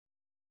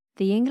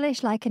The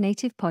English Like a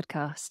Native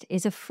podcast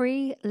is a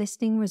free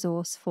listening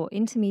resource for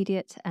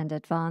intermediate and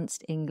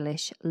advanced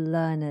English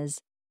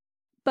learners.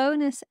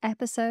 Bonus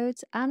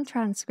episodes and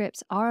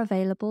transcripts are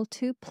available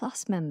to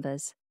Plus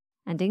members,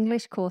 and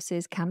English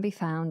courses can be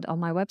found on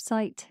my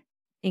website,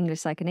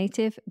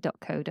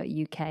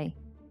 englishlikeanative.co.uk.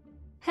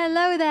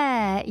 Hello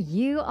there!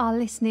 You are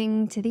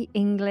listening to the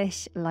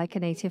English Like a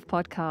Native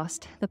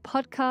podcast, the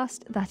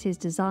podcast that is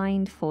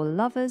designed for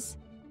lovers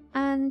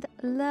and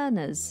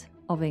learners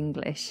of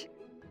English.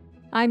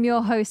 I'm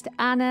your host,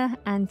 Anna,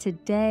 and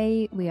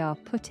today we are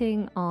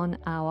putting on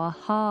our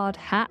hard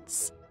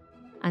hats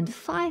and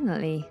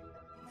finally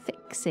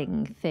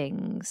fixing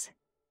things.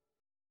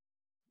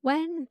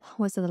 When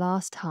was the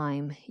last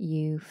time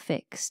you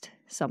fixed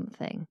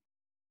something?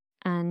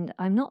 And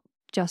I'm not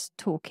just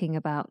talking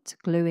about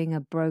gluing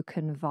a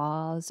broken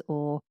vase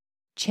or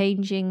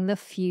changing the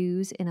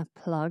fuse in a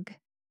plug.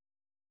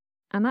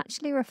 I'm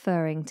actually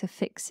referring to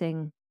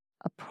fixing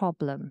a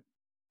problem,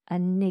 a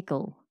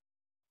niggle,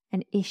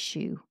 an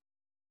issue,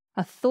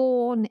 a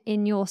thorn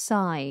in your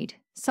side,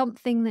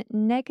 something that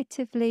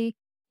negatively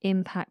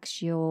impacts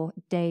your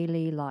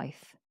daily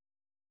life.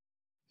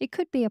 It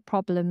could be a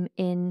problem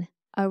in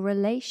a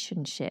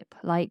relationship,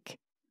 like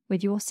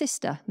with your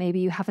sister. Maybe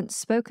you haven't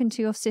spoken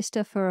to your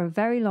sister for a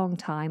very long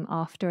time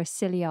after a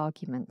silly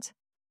argument,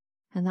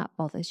 and that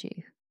bothers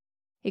you.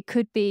 It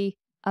could be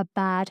a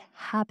bad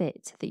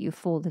habit that you've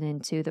fallen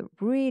into that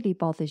really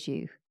bothers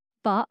you,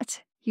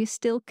 but you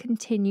still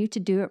continue to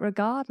do it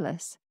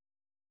regardless.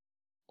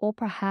 Or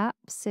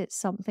perhaps it's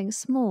something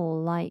small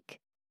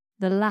like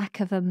the lack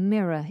of a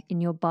mirror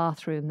in your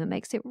bathroom that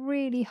makes it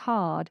really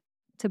hard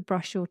to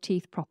brush your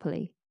teeth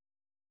properly.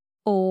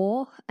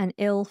 Or an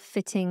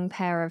ill-fitting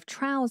pair of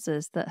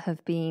trousers that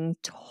have been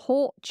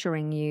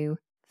torturing you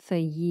for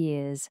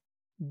years,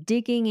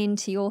 digging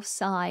into your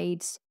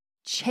sides,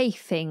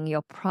 chafing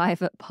your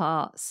private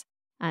parts,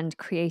 and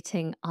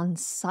creating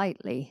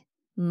unsightly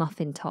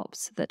muffin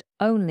tops that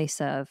only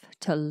serve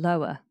to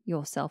lower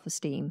your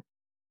self-esteem.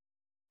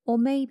 Or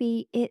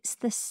maybe it's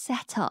the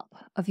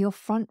setup of your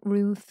front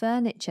room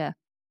furniture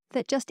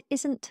that just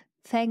isn't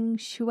feng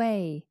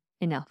shui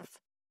enough,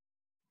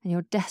 and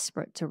you're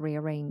desperate to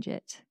rearrange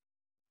it.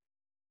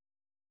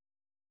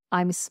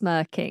 I'm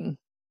smirking.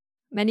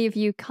 Many of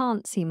you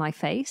can't see my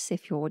face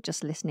if you're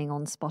just listening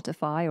on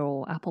Spotify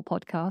or Apple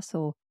Podcasts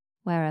or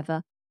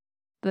wherever,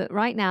 but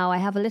right now I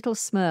have a little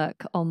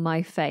smirk on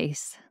my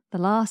face. The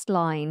last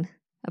line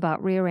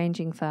about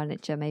rearranging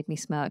furniture made me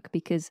smirk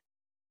because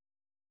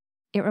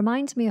it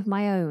reminds me of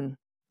my own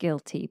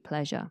guilty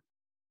pleasure.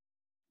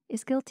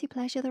 Is guilty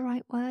pleasure the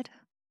right word?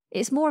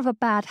 It's more of a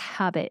bad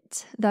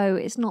habit, though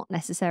it's not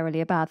necessarily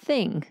a bad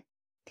thing.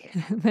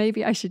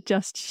 Maybe I should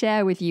just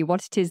share with you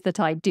what it is that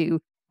I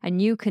do,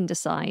 and you can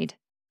decide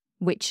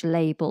which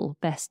label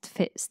best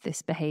fits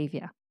this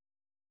behaviour.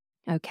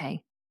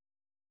 Okay,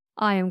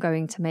 I am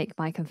going to make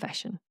my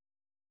confession.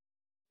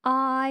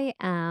 I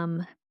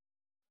am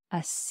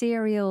a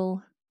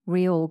serial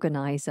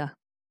reorganiser.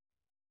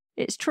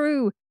 It's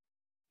true.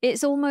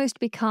 It's almost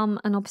become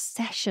an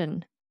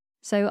obsession.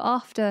 So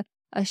after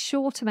a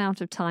short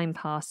amount of time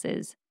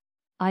passes,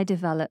 I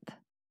develop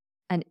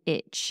an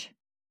itch,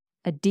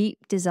 a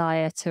deep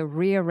desire to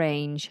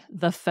rearrange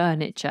the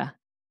furniture,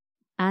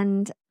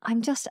 and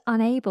I'm just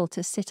unable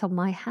to sit on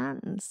my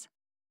hands.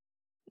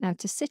 Now,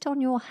 to sit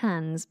on your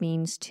hands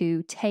means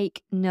to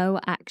take no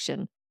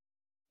action,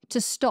 to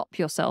stop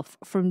yourself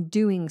from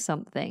doing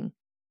something.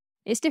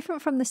 It's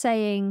different from the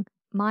saying,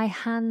 "My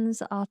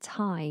hands are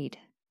tied,"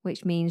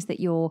 which means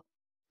that you're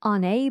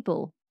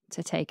unable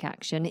to take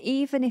action,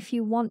 even if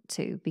you want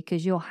to,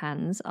 because your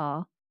hands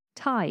are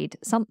tied.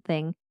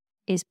 Something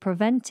is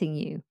preventing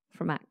you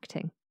from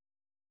acting.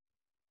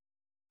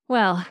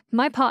 Well,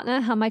 my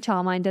partner and my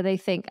childminder, they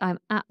think I'm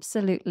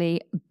absolutely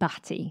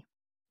batty,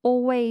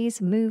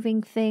 always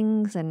moving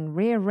things and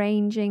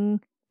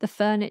rearranging the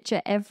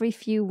furniture every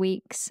few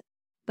weeks.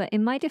 But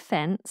in my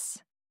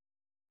defense,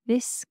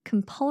 this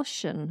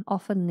compulsion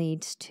often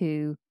leads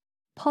to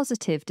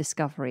positive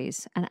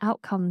discoveries and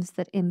outcomes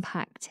that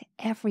impact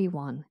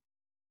everyone.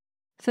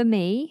 For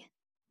me,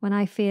 when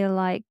I feel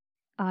like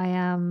I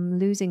am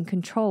losing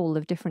control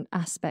of different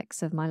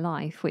aspects of my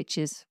life, which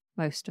is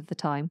most of the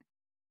time,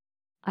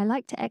 I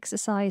like to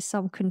exercise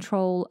some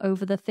control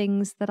over the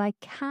things that I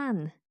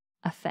can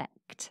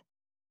affect.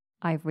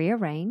 I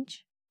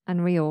rearrange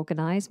and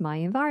reorganize my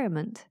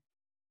environment.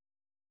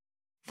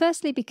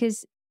 Firstly,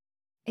 because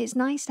it's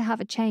nice to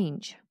have a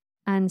change.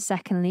 And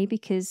secondly,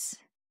 because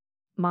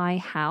my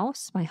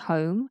house, my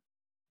home,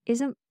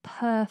 isn't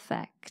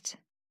perfect.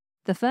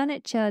 The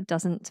furniture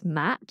doesn't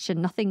match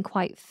and nothing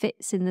quite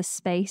fits in the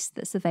space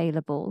that's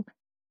available.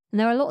 And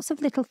there are lots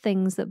of little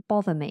things that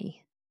bother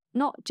me,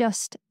 not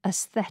just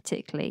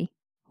aesthetically.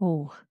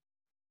 Oh,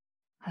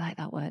 I like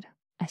that word,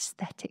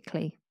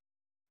 aesthetically.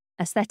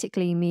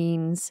 Aesthetically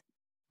means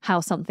how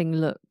something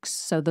looks,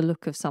 so the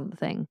look of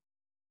something.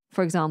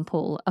 For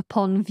example,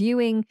 upon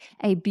viewing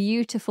a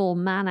beautiful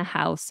manor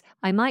house,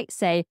 I might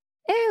say,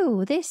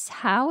 "Oh, this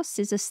house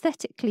is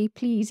aesthetically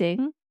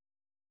pleasing."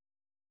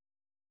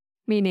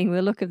 meaning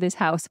the look of this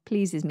house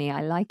pleases me.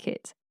 I like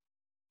it.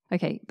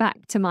 Okay,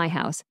 back to my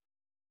house.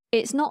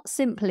 It's not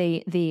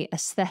simply the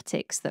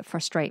aesthetics that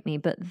frustrate me,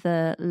 but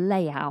the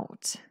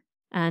layout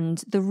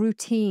and the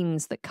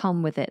routines that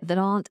come with it that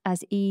aren't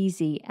as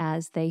easy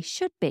as they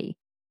should be.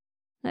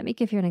 Let me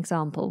give you an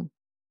example.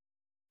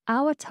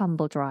 Our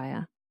tumble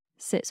dryer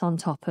sits on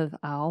top of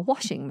our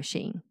washing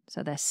machine,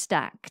 so they're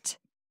stacked,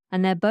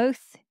 and they're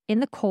both in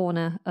the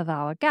corner of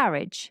our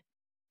garage.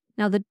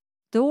 Now, the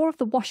door of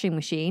the washing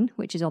machine,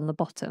 which is on the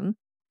bottom,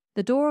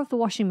 the door of the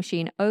washing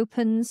machine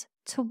opens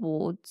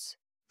towards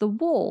the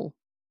wall,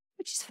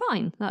 which is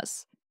fine.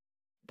 That's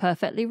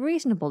perfectly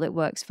reasonable. It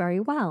works very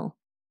well.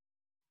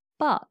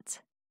 But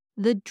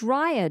the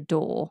dryer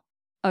door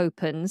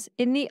opens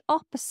in the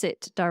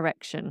opposite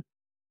direction,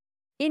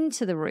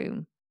 into the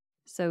room.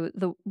 So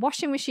the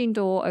washing machine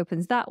door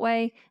opens that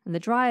way and the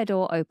dryer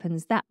door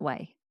opens that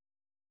way.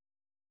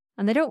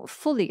 And they don't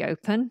fully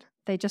open.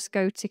 They just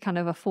go to kind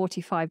of a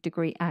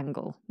 45-degree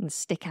angle and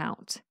stick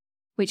out,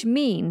 which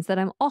means that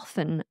I'm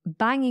often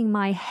banging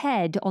my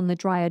head on the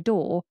dryer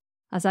door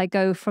as I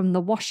go from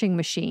the washing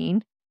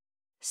machine,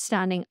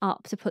 standing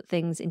up to put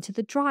things into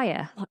the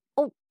dryer. Like,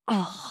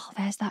 oh,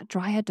 there's that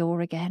dryer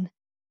door again.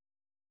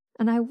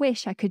 And I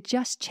wish I could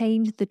just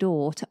change the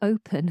door to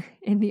open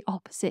in the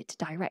opposite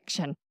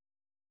direction.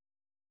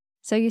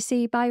 So you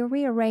see, by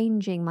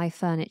rearranging my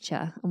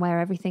furniture and where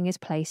everything is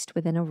placed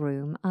within a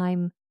room,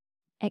 I'm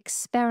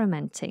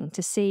experimenting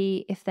to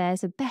see if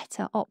there's a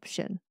better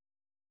option,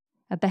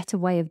 a better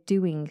way of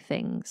doing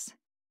things.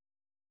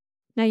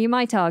 Now, you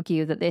might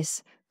argue that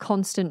this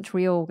constant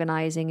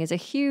reorganizing is a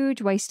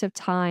huge waste of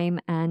time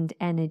and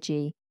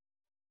energy.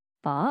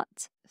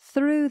 But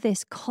through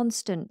this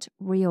constant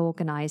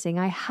reorganizing,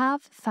 I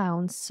have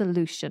found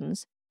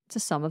solutions to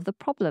some of the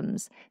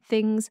problems,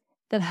 things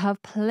that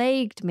have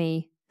plagued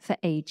me for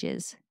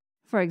ages.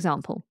 For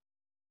example,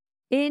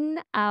 in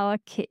our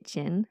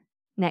kitchen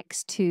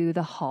next to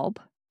the hob,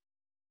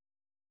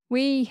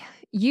 we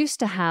used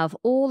to have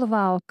all of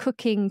our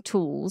cooking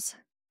tools,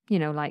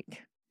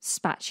 like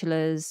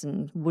spatulas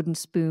and wooden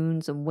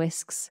spoons and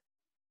whisks,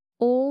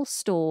 all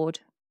stored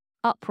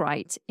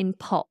upright in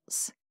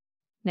pots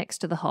next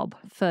to the hob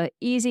for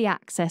easy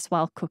access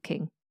while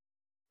cooking.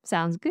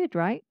 Sounds good,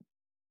 right?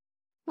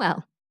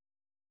 Well,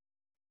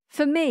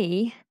 for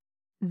me,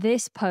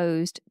 this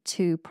posed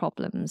two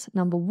problems.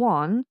 Number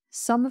one,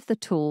 some of the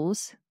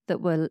tools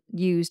that were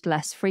used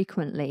less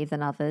frequently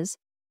than others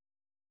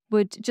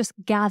would just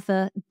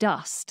gather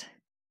dust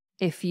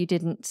if you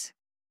didn't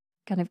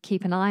kind of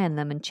keep an eye on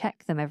them and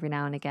check them every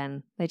now and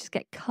again. They just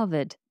get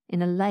covered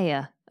in a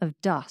layer of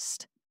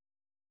dust,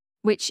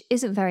 which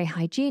isn't very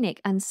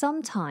hygienic. And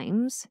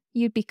sometimes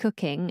you'd be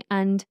cooking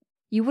and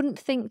you wouldn't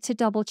think to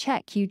double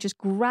check. You just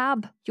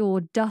grab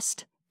your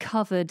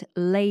dust-covered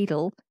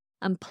ladle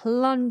and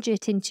plunge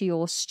it into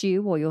your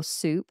stew or your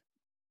soup,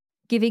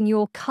 giving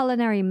your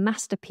culinary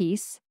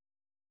masterpiece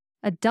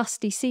a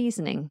dusty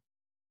seasoning.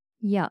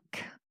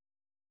 Yuck.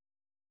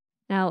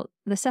 Now,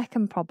 the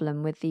second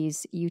problem with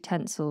these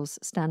utensils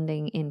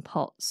standing in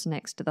pots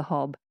next to the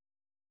hob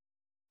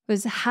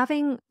was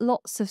having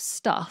lots of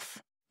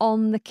stuff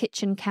on the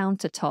kitchen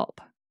countertop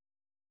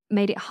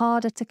made it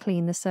harder to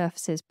clean the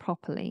surfaces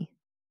properly.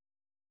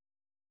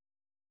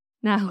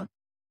 Now,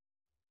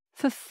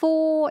 for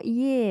 4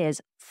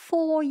 years,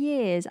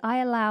 I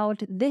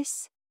allowed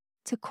this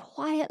to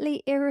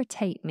quietly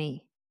irritate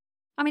me.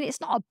 I mean,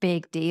 it's not a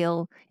big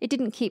deal. It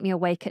didn't keep me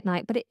awake at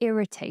night, but it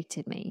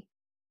irritated me.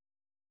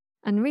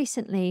 And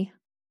recently,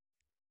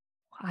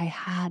 I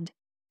had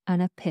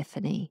an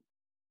epiphany.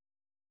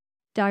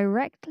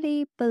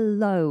 Directly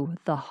below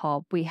the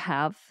hob, we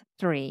have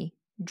 3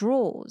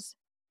 drawers.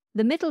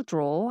 The middle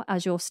drawer,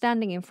 as you're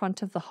standing in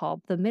front of the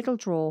hob, the middle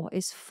drawer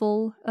is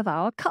full of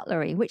our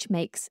cutlery, which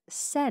makes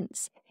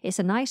sense. It's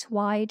a nice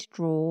wide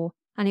drawer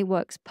and it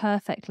works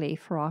perfectly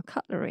for our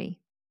cutlery.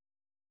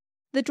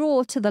 The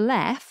drawer to the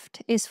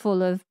left is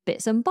full of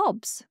bits and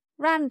bobs,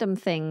 random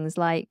things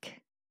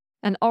like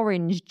an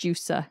orange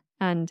juicer.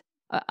 And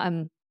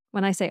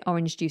when I say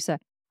orange juicer,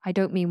 I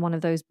don't mean one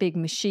of those big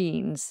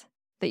machines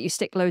that you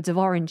stick loads of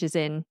oranges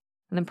in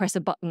and then press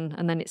a button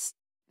and then it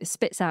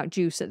spits out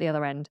juice at the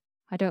other end.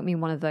 I don't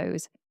mean one of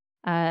those.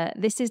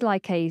 This is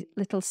like a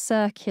little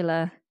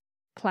circular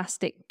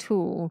plastic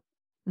tool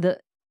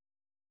that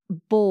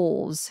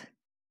bores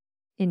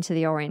into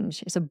the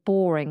orange. It's a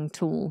boring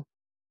tool.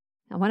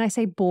 And when I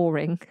say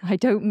boring, I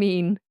don't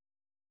mean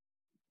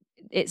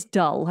it's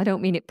dull. I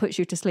don't mean it puts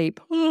you to sleep.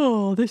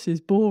 Oh, this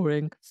is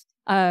boring.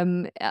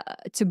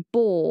 To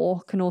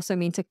bore can also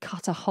mean to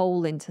cut a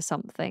hole into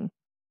something.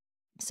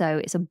 So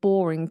it's a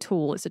boring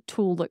tool. It's a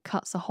tool that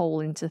cuts a hole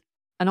into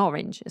an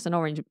orange. It's an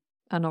orange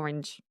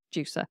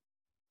juicer.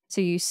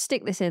 So you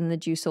stick this in, the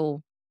juice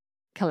all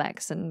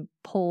collects and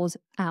pours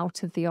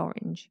out of the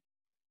orange.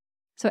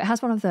 So it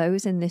has one of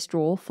those in this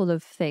drawer full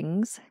of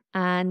things,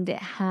 and it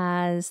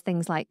has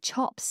things like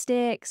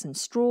chopsticks and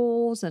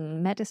straws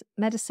and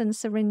medicine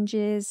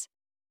syringes.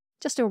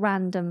 Just a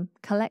random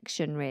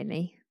collection,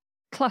 really.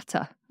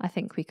 Clutter, I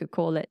think we could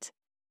call it.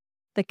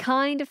 The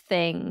kind of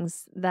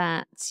things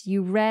that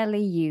you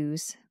rarely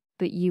use,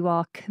 but you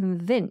are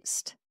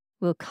convinced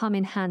will come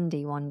in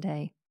handy one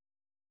day.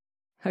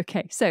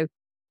 Okay, so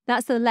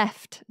that's the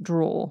left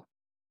drawer,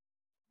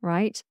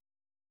 right?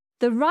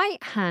 The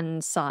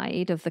right-hand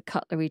side of the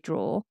cutlery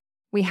drawer,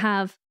 we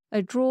have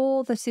a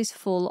drawer that is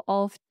full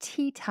of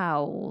tea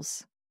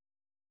towels.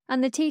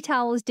 And the tea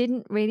towels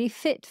didn't really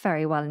fit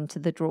very well into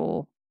the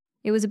drawer.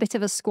 It was a bit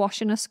of a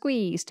squash and a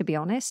squeeze, to be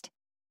honest.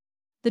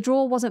 The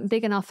drawer wasn't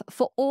big enough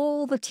for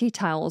all the tea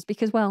towels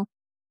because, well,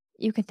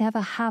 you can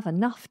never have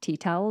enough tea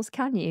towels,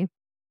 can you?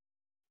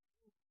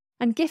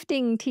 And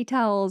gifting tea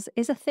towels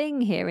is a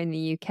thing here in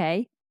the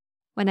UK.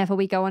 Whenever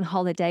we go on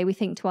holiday, we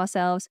think to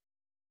ourselves,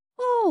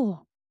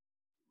 oh,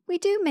 we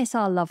do miss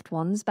our loved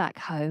ones back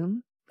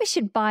home. We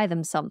should buy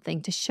them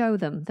something to show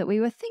them that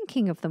we were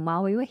thinking of them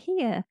while we were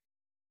here.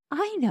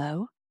 I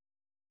know.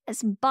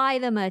 Let's buy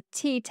them a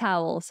tea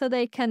towel so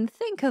they can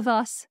think of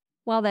us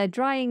while they're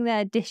drying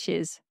their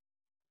dishes.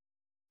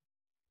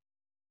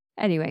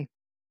 Anyway,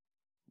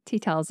 tea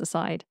towels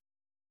aside,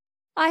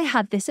 I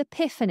had this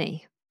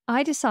epiphany.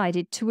 I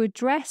decided to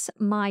address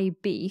my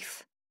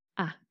beef.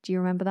 Do you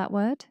remember that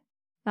word?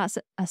 That's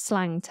a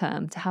slang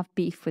term, to have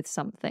beef with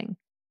something.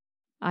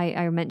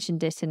 I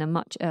mentioned it in a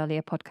much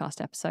earlier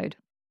podcast episode.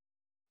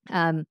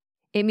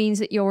 It means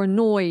that you're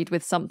annoyed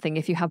with something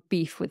if you have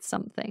beef with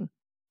something.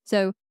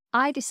 So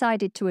I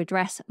decided to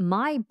address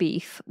my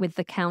beef with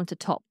the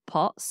countertop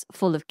pots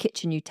full of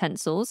kitchen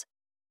utensils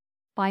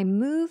by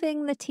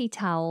moving the tea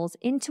towels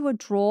into a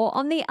drawer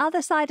on the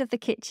other side of the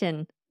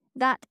kitchen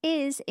that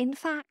is, in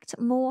fact,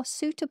 more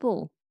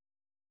suitable,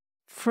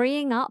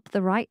 freeing up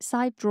the right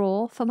side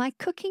drawer for my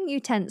cooking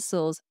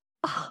utensils.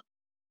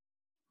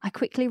 I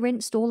quickly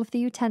rinsed all of the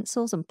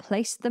utensils and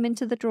placed them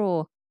into the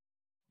drawer.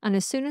 And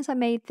as soon as I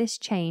made this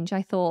change,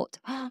 I thought,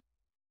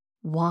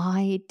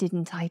 why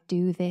didn't I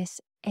do this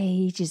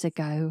ages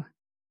ago?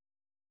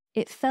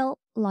 It felt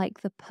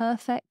like the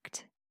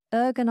perfect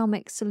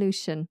ergonomic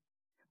solution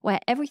where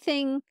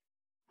everything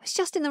was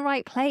just in the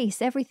right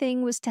place.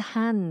 Everything was to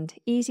hand,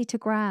 easy to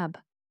grab,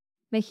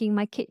 making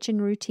my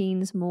kitchen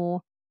routines more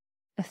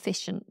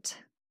efficient.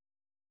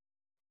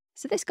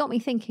 So this got me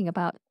thinking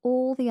about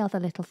all the other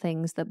little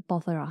things that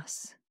bother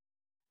us,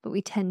 but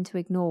we tend to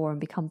ignore and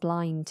become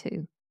blind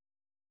to.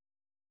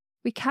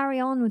 We carry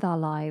on with our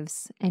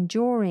lives,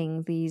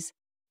 enduring these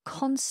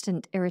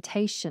constant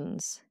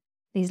irritations,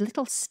 these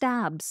little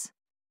stabs,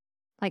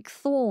 like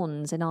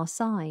thorns in our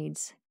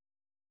sides.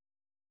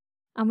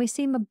 And we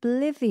seem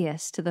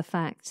oblivious to the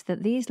fact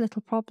that these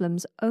little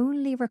problems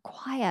only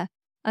require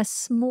a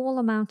small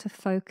amount of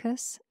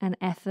focus and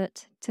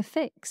effort to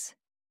fix,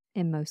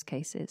 in most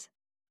cases.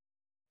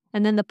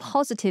 And then the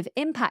positive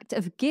impact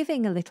of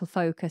giving a little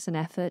focus and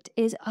effort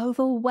is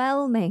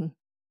overwhelming.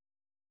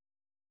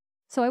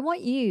 So I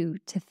want you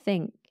to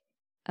think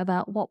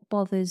about what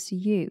bothers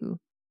you.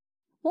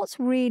 What's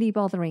really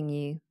bothering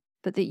you,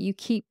 but that you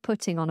keep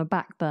putting on a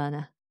back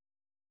burner?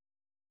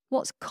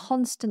 What's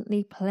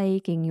constantly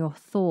plaguing your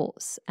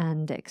thoughts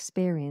and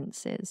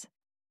experiences?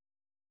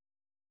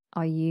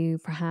 Are you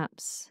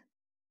perhaps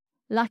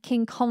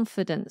lacking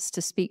confidence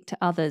to speak to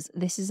others?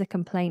 This is a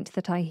complaint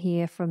that I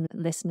hear from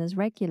listeners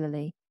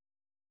regularly.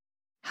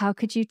 How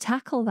could you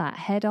tackle that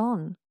head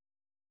on?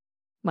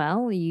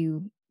 Well,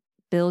 you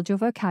build your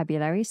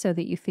vocabulary so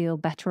that you feel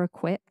better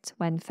equipped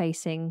when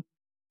facing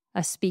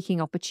a speaking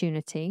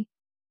opportunity.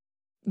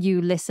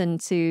 You listen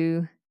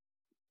to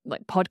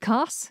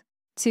podcasts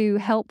to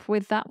help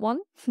with that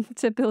one,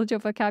 to build your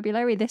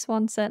vocabulary. This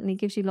one certainly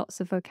gives you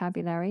lots of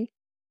vocabulary.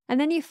 And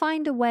then you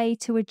find a way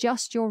to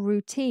adjust your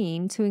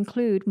routine to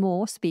include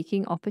more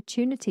speaking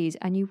opportunities,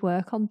 and you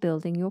work on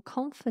building your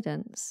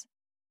confidence.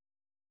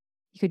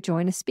 You could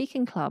join a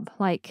speaking club,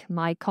 like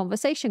my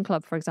conversation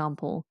club, for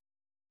example,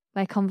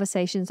 where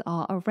conversations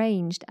are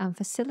arranged and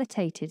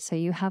facilitated so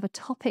you have a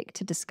topic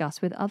to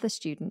discuss with other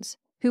students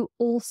who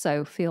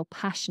also feel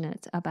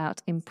passionate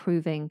about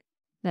improving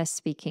their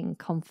speaking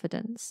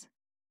confidence.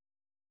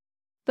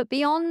 But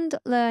beyond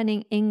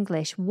learning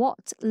English,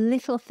 what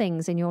little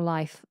things in your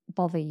life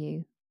bother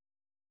you?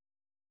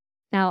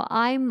 Now,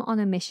 I'm on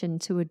a mission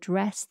to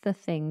address the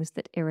things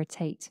that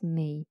irritate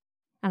me,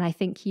 and I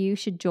think you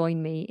should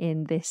join me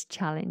in this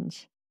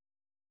challenge.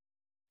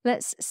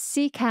 Let's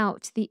seek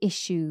out the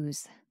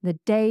issues, the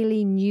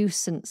daily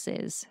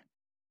nuisances.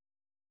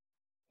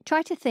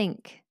 Try to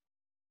think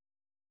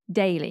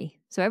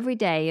daily, so every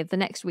day of the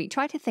next week,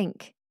 try to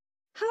think,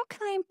 how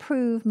can I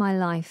improve my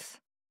life?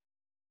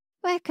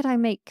 Where could I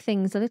make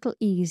things a little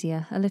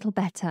easier, a little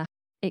better?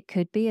 It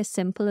could be as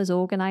simple as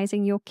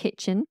organising your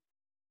kitchen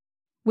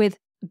with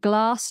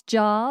glass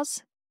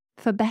jars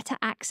for better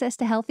access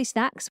to healthy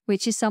snacks,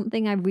 which is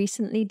something I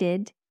recently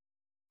did.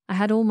 I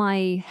had all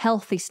my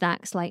healthy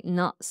snacks like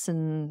nuts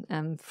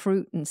and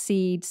fruit and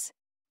seeds,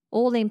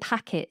 all in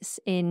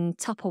packets in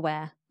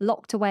Tupperware,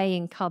 locked away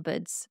in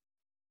cupboards.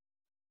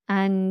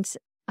 And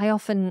I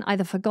often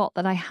either forgot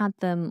that I had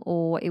them,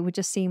 or it would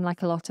just seem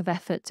like a lot of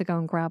effort to go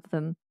and grab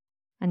them.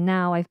 And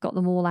now I've got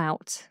them all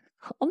out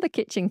on the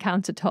kitchen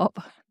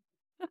countertop.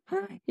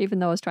 even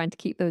though I was trying to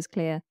keep those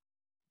clear.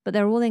 But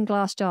they're all in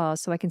glass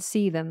jars, so I can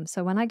see them.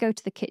 So when I go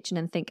to the kitchen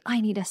and think, I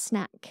need a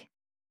snack,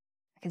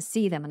 I can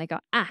see them and I go,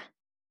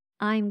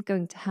 I'm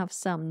going to have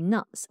some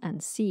nuts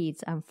and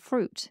seeds and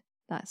fruit.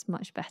 That's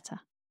much better.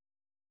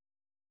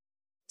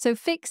 So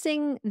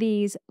fixing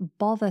these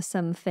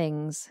bothersome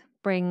things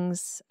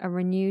brings a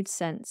renewed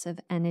sense of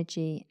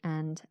energy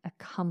and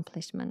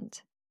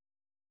accomplishment.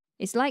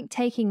 It's like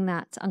taking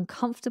that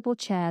uncomfortable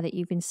chair that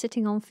you've been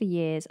sitting on for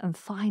years and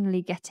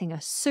finally getting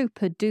a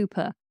super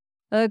duper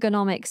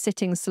ergonomic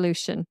sitting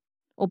solution,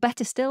 or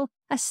better still,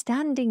 a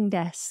standing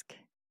desk.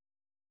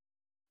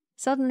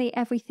 Suddenly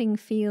everything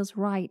feels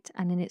right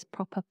and in its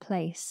proper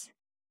place.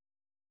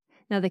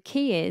 Now the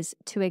key is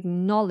to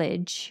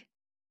acknowledge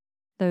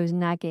those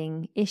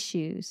nagging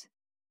issues,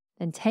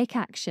 then take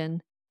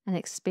action and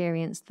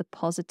experience the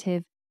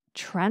positive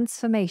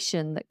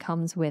transformation that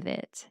comes with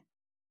it.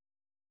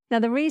 Now,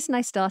 the reason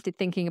I started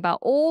thinking about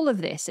all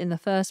of this in the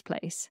first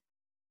place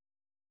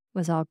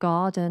was our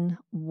garden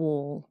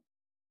wall.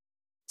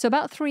 So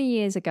about 3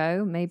 years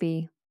ago,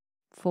 maybe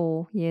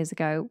 4 years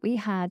ago, we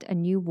had a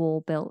new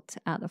wall built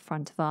at the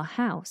front of our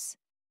house.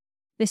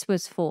 This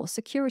was for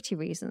security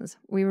reasons.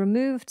 We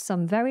removed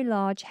some very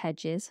large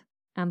hedges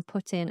and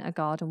put in a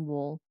garden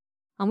wall.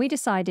 And we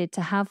decided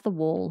to have the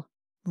wall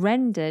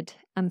rendered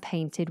and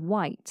painted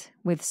white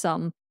with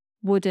some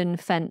wooden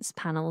fence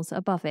panels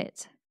above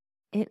it.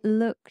 It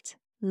looked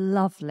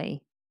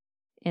lovely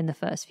in the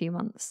first few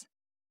months.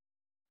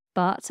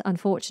 But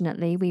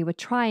unfortunately, we were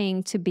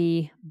trying to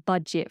be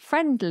budget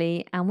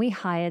friendly and we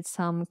hired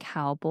some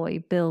cowboy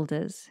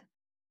builders.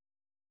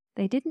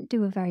 They didn't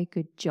do a very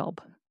good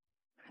job,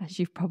 as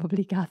you've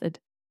probably gathered.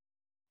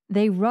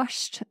 They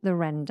rushed the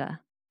render.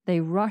 They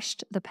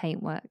rushed the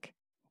paintwork.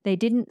 They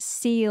didn't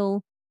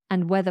seal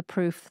and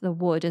weatherproof the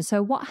wood. And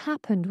so what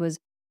happened was,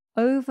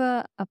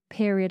 over a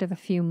period of a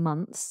few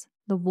months,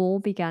 the wall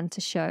began to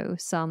show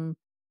some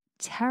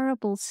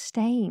terrible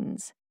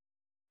stains.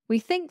 We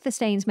think the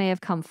stains may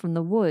have come from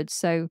the wood,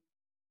 so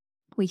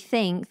we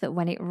think that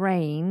when it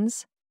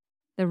rains,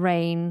 the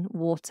rain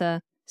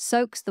water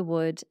soaks the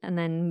wood and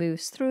then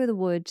moves through the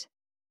wood,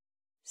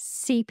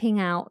 seeping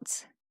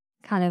out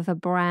kind of a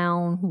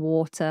brown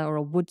water or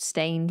a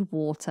wood-stained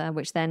water,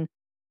 which then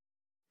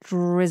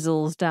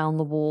drizzles down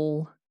the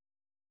wall,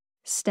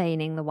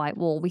 staining the white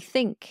wall. We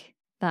think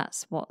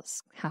that's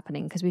what's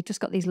happening because we've just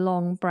got these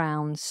long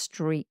brown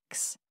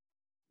streaks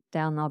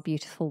down our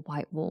beautiful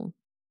white wall.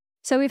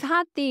 So we've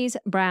had these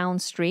brown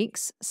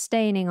streaks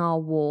staining our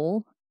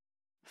wall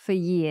for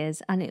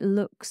years and it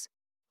looks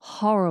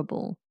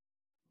horrible.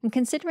 And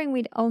considering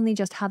we'd only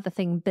just had the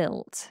thing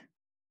built,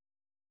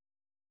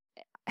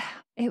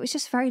 it was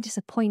just very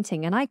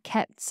disappointing. And I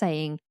kept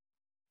saying,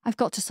 I've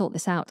got to sort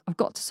this out. I've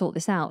got to sort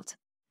this out.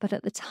 But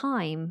at the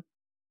time,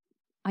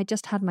 I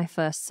just had my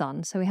first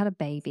son. So we had a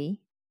baby.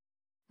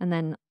 And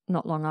then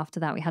not long after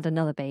that, we had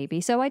another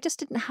baby. So I just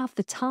didn't have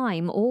the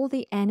time or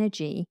the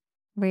energy,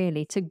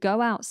 really, to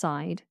go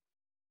outside,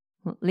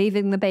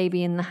 leaving the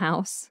baby in the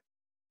house,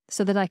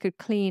 so that I could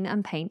clean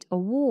and paint a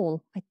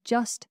wall. I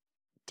just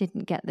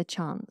didn't get the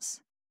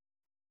chance.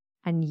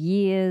 And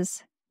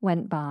years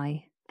went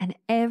by. And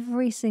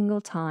every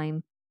single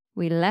time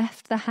we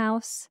left the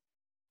house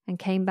and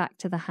came back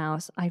to the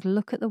house, I'd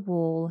look at the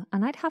wall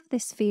and I'd have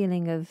this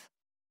feeling of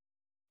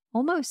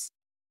almost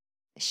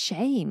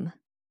shame.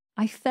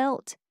 I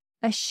felt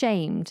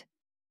ashamed.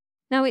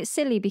 Now it's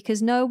silly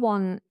because no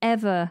one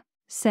ever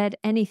said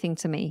anything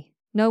to me.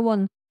 No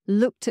one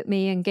looked at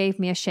me and gave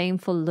me a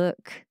shameful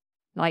look,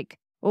 like,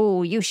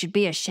 oh, you should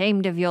be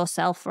ashamed of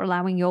yourself for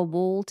allowing your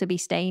wall to be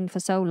stained for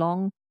so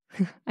long.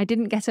 I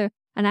didn't get an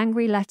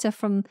angry letter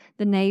from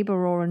the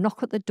neighbour or a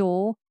knock at the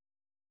door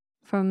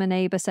from a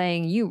neighbour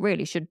saying, you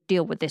really should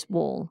deal with this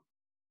wall.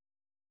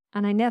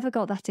 And I never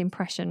got that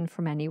impression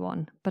from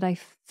anyone, but I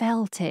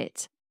felt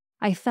it.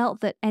 I felt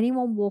that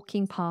anyone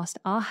walking past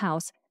our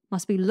house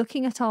must be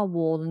looking at our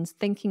wall and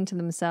thinking to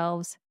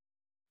themselves,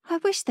 I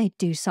wish they'd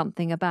do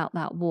something about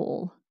that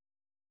wall.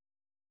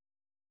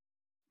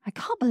 I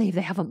can't believe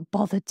they haven't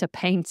bothered to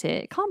paint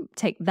it. It can't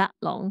take that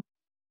long.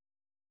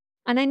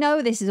 And I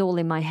know this is all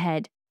in my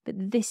head,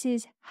 but this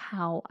is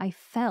how I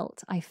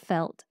felt. I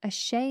felt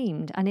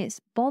ashamed, and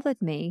it's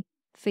bothered me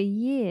for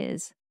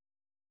years.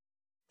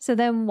 So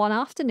then one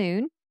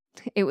afternoon,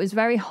 it was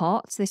very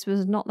hot. This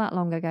was not that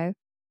long ago.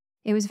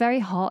 It was very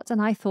hot,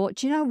 and I thought,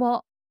 do you know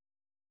what?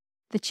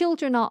 The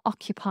children are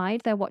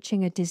occupied. They're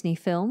watching a Disney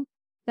film.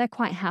 They're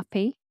quite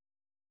happy.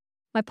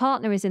 My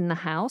partner is in the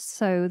house,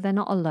 so they're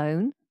not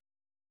alone.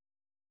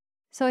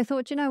 So I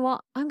thought, you know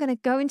what? I'm going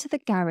to go into the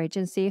garage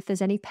and see if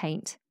there's any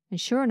paint. And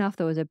sure enough,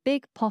 there was a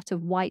big pot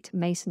of white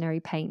masonry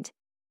paint.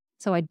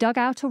 So I dug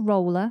out a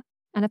roller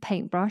and a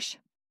paintbrush.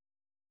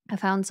 I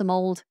found some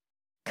old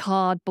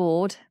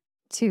cardboard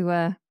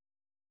to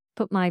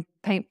put my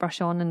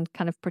paintbrush on and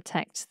kind of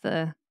protect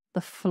the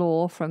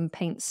floor from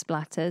paint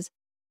splatters.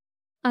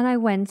 And I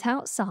went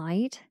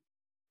outside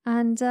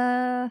and,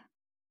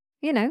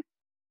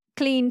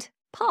 cleaned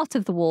part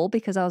of the wall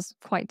because I was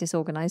quite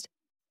disorganized.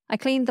 I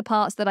cleaned the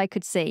parts that I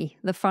could see,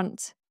 the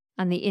front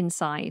and the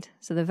inside.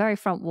 So the very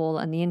front wall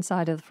and the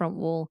inside of the front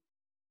wall.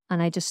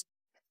 And I just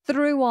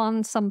threw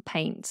on some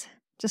paint,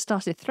 just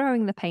started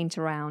throwing the paint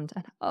around.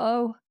 And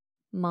oh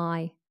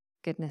my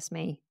goodness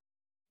me,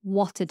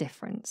 what a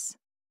difference.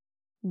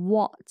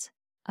 What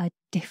a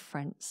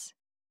difference.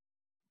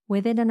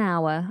 Within an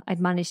hour, I'd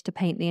managed to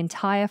paint the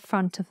entire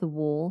front of the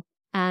wall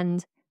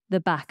and the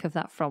back of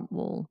that front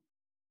wall.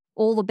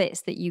 All the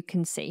bits that you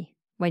can see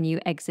when you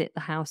exit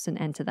the house and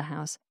enter the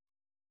house.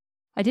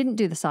 I didn't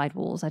do the side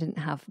walls. I didn't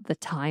have the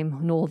time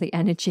nor the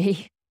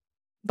energy,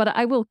 but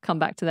I will come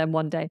back to them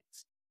one day.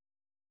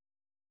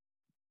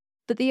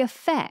 But the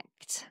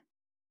effect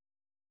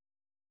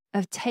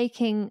of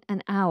taking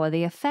an hour,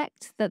 the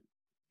effect that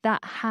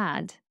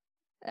had,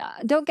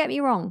 don't get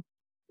me wrong,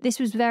 this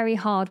was very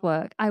hard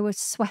work. I was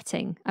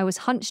sweating. I was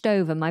hunched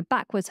over. My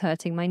back was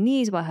hurting. My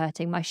knees were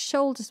hurting. My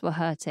shoulders were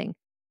hurting.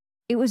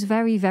 It was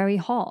very, very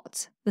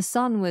hot. The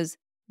sun was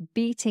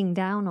beating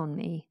down on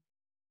me.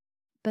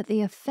 But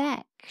the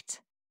effect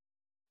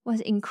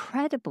was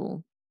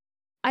incredible.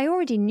 I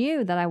already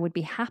knew that I would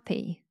be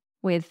happy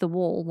with the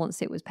wall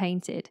once it was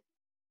painted.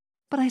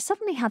 But I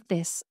suddenly had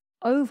this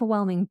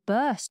overwhelming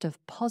burst of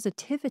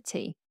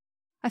positivity.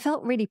 I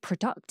felt really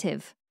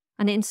productive,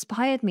 and it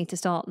inspired me to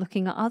start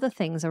looking at other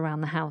things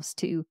around the house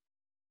to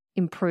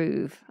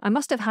improve. I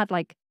must have had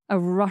like a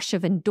rush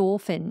of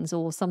endorphins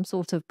or some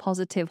sort of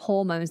positive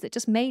hormones that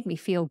just made me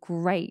feel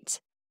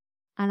great.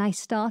 And I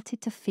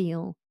started to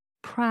feel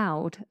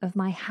proud of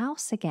my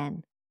house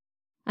again.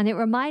 And it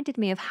reminded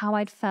me of how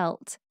I'd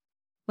felt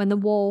when the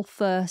wall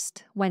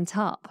first went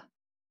up,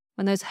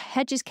 when those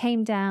hedges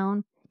came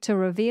down to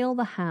reveal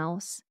the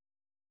house.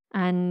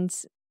 And,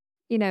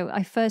 you know,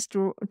 I first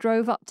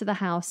drove up to the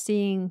house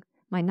seeing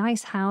my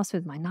nice house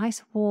with my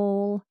nice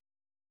wall,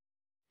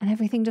 and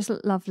everything just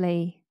looked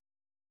lovely.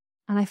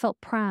 And I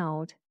felt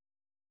proud.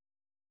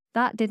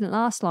 That didn't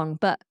last long,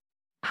 but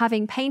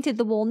having painted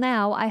the wall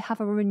now, I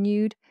have a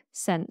renewed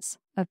sense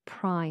of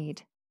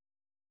pride.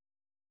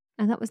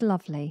 And that was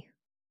lovely.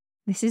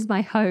 This is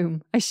my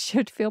home. I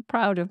should feel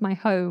proud of my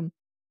home.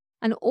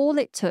 And all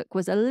it took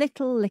was a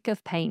little lick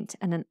of paint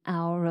and an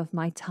hour of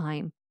my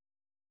time.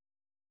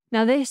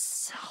 Now,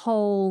 this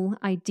whole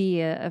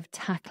idea of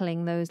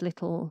tackling those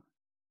little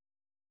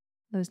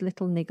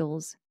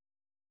niggles,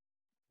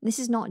 this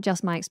is not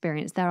just my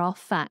experience. There are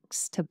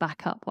facts to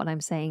back up what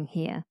I'm saying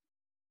here.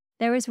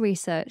 There is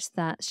research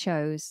that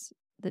shows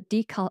that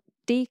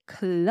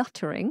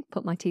decluttering,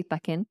 put my teeth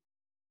back in,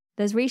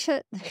 there's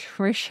research,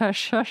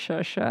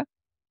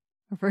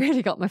 I've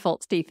really got my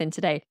false teeth in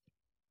today.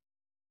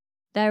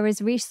 There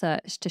is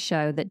research to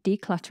show that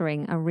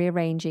decluttering and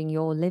rearranging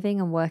your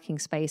living and working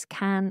space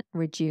can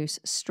reduce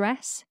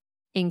stress,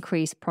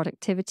 increase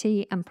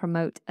productivity, and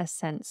promote a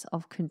sense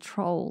of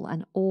control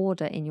and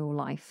order in your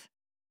life.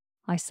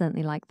 I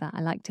certainly like that.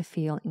 I like to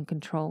feel in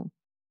control.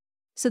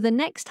 So the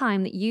next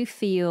time that you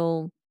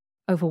feel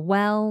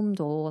overwhelmed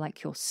or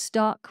like you're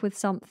stuck with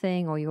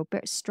something or you're a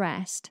bit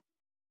stressed,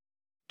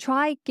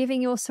 try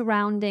giving your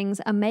surroundings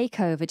a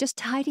makeover. Just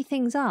tidy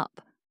things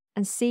up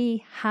and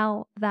see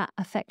how that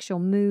affects your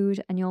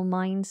mood and your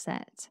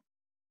mindset.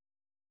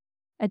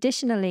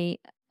 Additionally,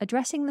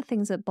 addressing the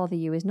things that bother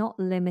you is not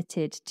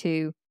limited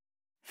to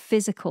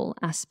physical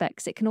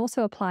aspects. It can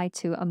also apply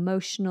to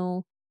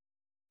emotional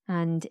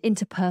and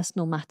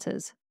interpersonal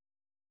matters.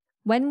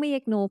 When we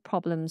ignore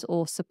problems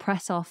or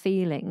suppress our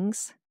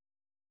feelings,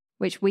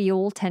 which we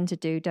all tend to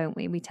do, don't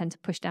we? We tend to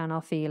push down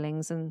our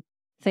feelings and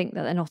think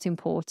that they're not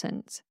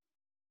important.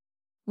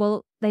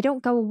 Well, they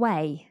don't go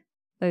away,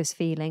 those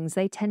feelings.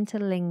 They tend to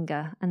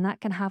linger, and that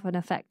can have an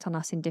effect on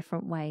us in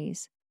different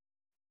ways.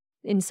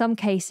 In some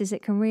cases,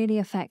 it can really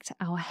affect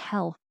our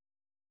health.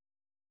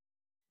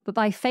 But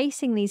by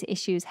facing these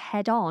issues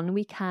head on,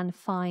 we can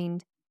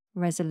find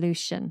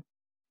resolution,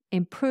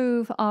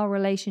 improve our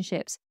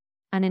relationships,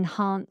 and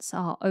enhance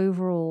our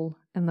overall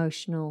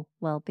emotional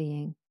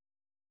well-being.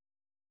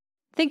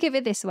 Think of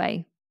it this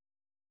way.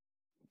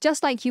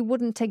 Just like you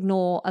wouldn't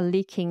ignore a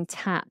leaking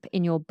tap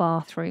in your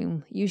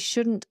bathroom, you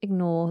shouldn't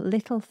ignore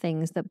little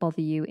things that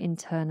bother you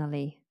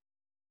internally.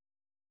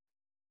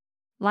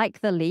 Like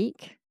the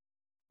leak,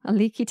 a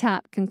leaky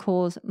tap can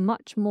cause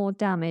much more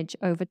damage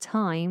over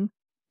time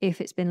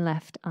if it's been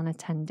left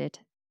unattended.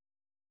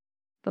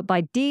 But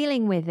by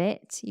dealing with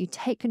it, you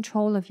take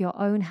control of your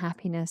own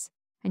happiness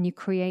and you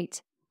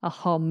create a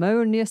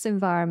harmonious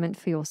environment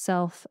for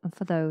yourself and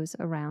for those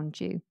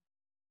around you.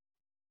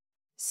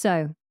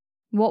 So,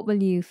 what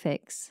will you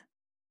fix?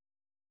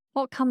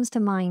 What comes to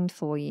mind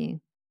for you?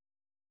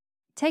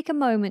 Take a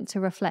moment to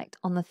reflect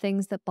on the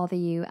things that bother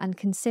you and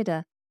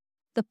consider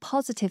the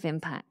positive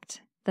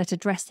impact that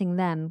addressing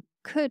them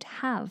could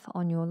have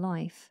on your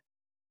life.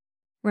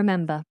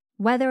 Remember,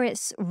 whether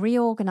it's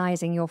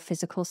reorganizing your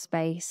physical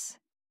space,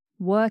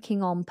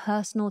 working on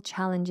personal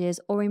challenges,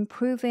 or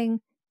improving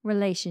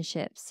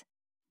relationships,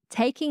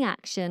 taking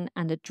action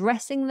and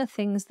addressing the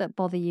things that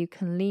bother you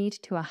can lead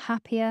to a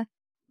happier,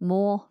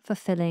 more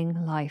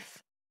fulfilling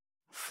life,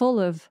 full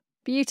of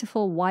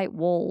beautiful white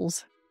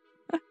walls.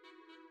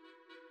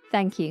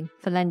 Thank you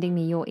for lending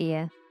me your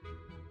ear.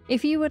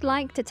 If you would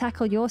like to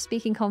tackle your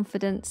speaking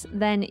confidence,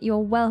 then you're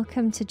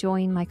welcome to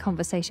join my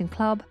conversation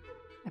club.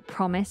 I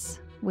promise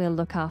we'll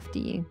look after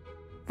you.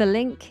 The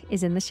link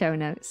is in the show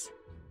notes.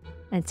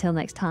 Until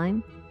next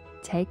time,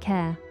 take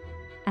care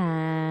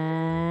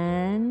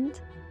and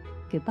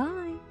goodbye.